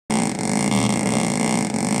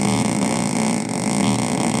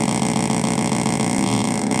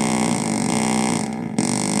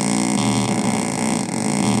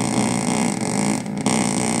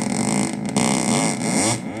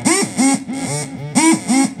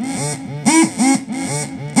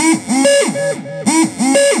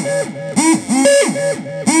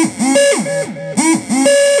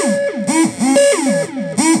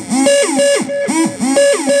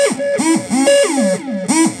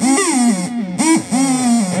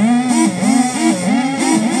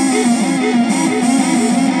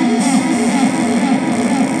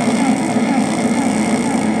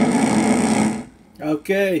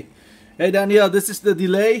Okay. Hey Daniel, this is the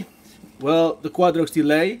delay. Well, the Quadrox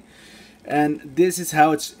delay. And this is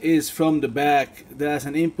how it is from the back. There's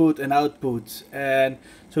an input and output. And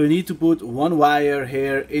so you need to put one wire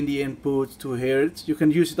here in the input to hear it. You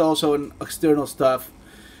can use it also in external stuff.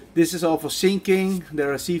 This is all for syncing.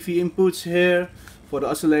 There are CV inputs here for the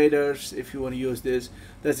oscillators if you want to use this.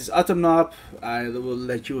 There's this atom knob. I will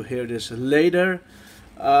let you hear this later.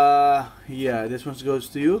 Yeah, this one goes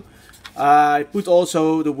to you. I put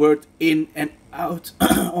also the word in and out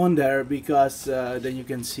on there because then you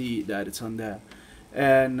can see that it's on there.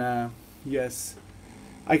 And yes,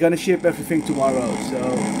 I'm gonna ship everything tomorrow.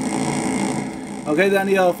 So okay,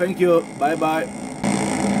 Daniel, thank you. Bye bye.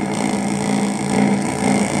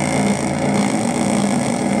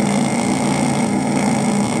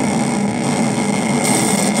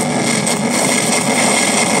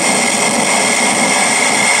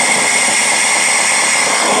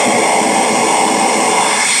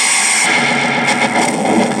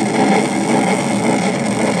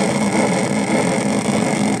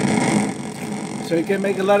 So you can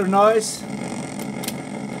make a lot of noise.